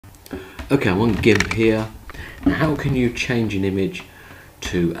Okay, I'm on Gimp here. Now, how can you change an image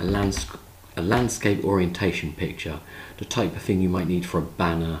to a landscape orientation picture? The type of thing you might need for a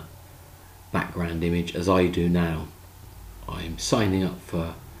banner background image, as I do now. I'm signing up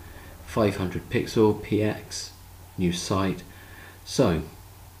for 500 pixel PX, new site. So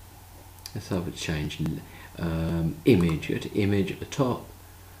let's have a change. Image, go to image at the top.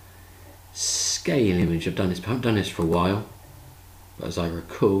 Scale image, I haven't done this for a while, but as I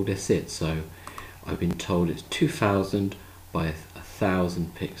recall, that's it. So I've been told it's 2000 by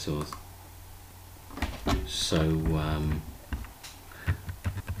 1000 pixels. So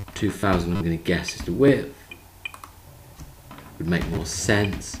 2000, I'm going to guess, is the width. Would make more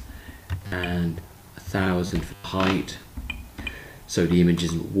sense. And 1000 for height. So the image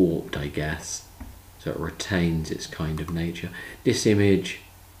isn't warped, I guess. So it retains its kind of nature. This image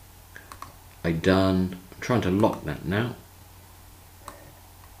I'm trying to lock that now.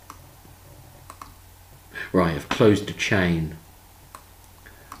 Right, I've closed the chain.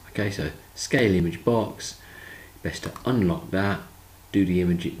 Okay, so scale image box. Best to unlock that. Do the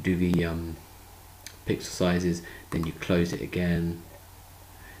image, do the pixel sizes. Then you close it again.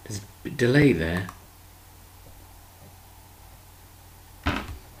 There's a delay there.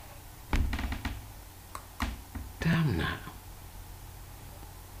 Damn that.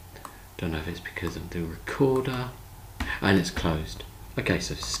 Don't know if it's because of the recorder. And it's closed. Okay,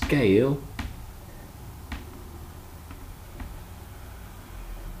 so scale.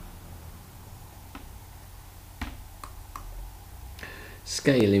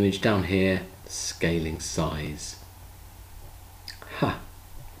 Scale image down here, scaling size. Ha!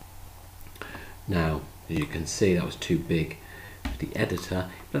 Now, as you can see, that was too big for the editor.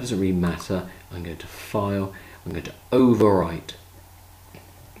 That doesn't really matter. I'm going to File, I'm going to Overwrite.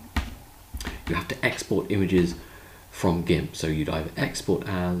 You have to export images from Gimp, so you'd either export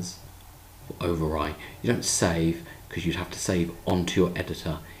as or overwrite. You don't save, because you'd have to save onto your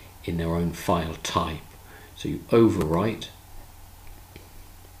editor in their own file type. So you overwrite.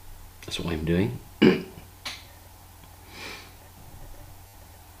 That's what I'm doing.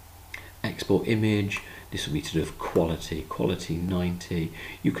 Export image. This will be to do with quality. Quality 90.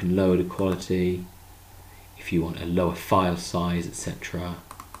 You can lower the quality if you want a lower file size, etc.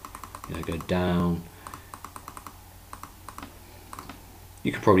 You know, go down.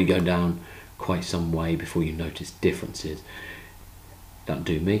 You can probably go down quite some way before you notice differences. That'll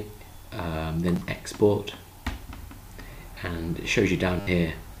do me. Then export, and it shows you down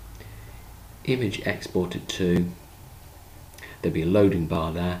here. Image exported to. There'll be a loading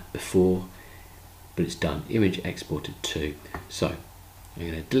bar there before, but it's done. Image exported to. So I'm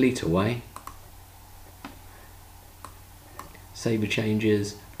going to delete away. Save the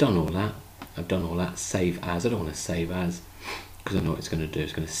changes. Done all that. I've done all that. Save as. I don't want to save as because I know what it's going to do.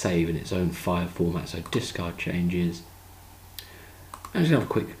 It's going to save in its own file format. So discard changes. I'm just going to have a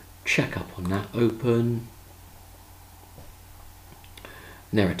quick check up on that. Open.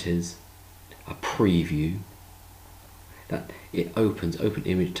 And there it is. A preview. That it opens. Open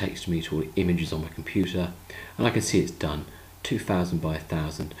image takes me to all the images on my computer, and I can see it's done. 2000 by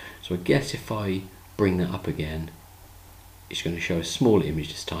 1000. So I guess if I bring that up again, it's going to show a smaller image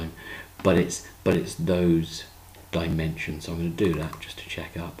this time, but it's those dimensions. So I'm going to do that just to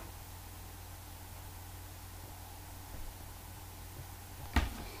check up.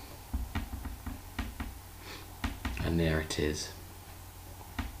 And there it is.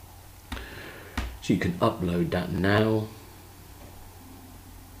 So you can upload that now.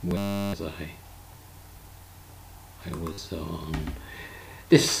 Where was I? I was on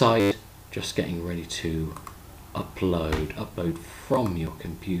this site, just getting ready to upload from your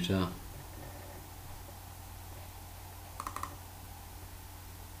computer.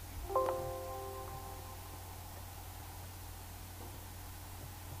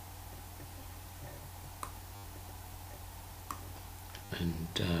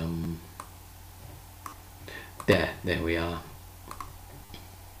 And there we are.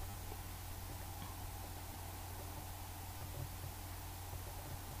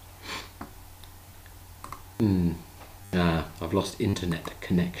 I've lost internet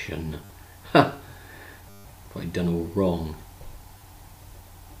connection. Ha! Probably done all wrong.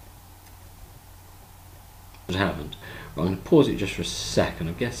 But I haven't. Right, I'm going to pause it just for a second.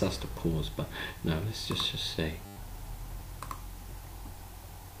 I guess that's the pause, but no, let's just see.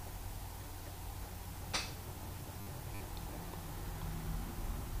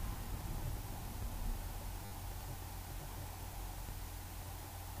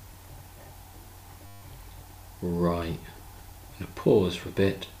 Right, I'm going to pause for a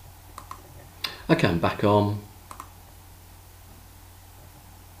bit. Okay, I'm back on.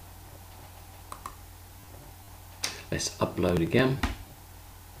 Let's upload again.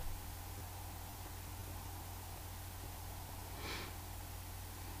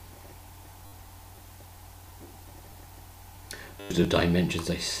 Those are the dimensions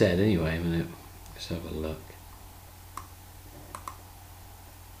they said anyway. A minute. Let's have a look.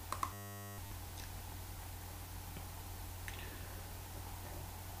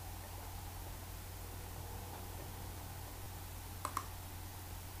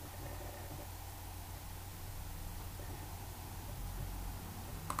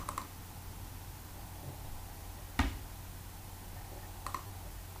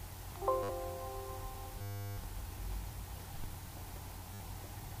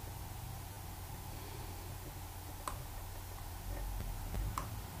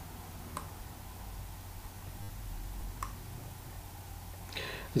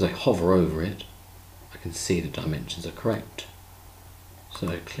 As I hover over it, I can see the dimensions are correct. So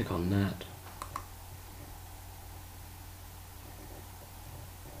I click on that.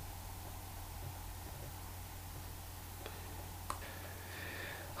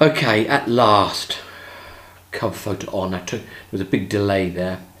 Okay, at last, cover photo on. There was a big delay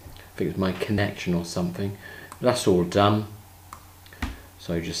there. I think it was my connection or something. But that's all done.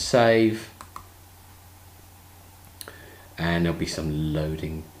 So just save. And there'll be some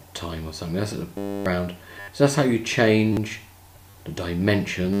loading time or something. That's at the background. So that's how you change the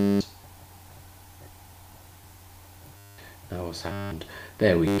dimensions. Now what's happened?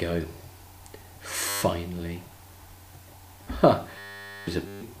 There we go. Finally. Huh. It's a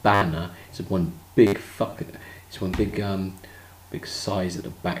banner. It's one big big size at the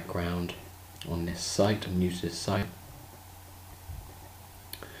background on this site. I'm new to this site.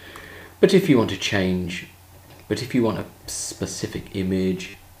 But if you want a specific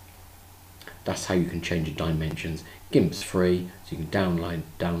image, that's how you can change the dimensions. Gimp's free, so you can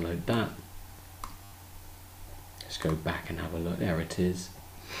download that. Let's go back and have a look. There it is.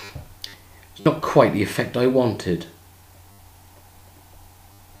 It's not quite the effect I wanted.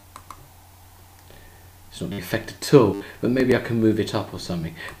 It's not the effect at all, but maybe I can move it up or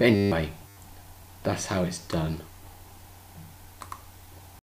something. But anyway, that's how it's done.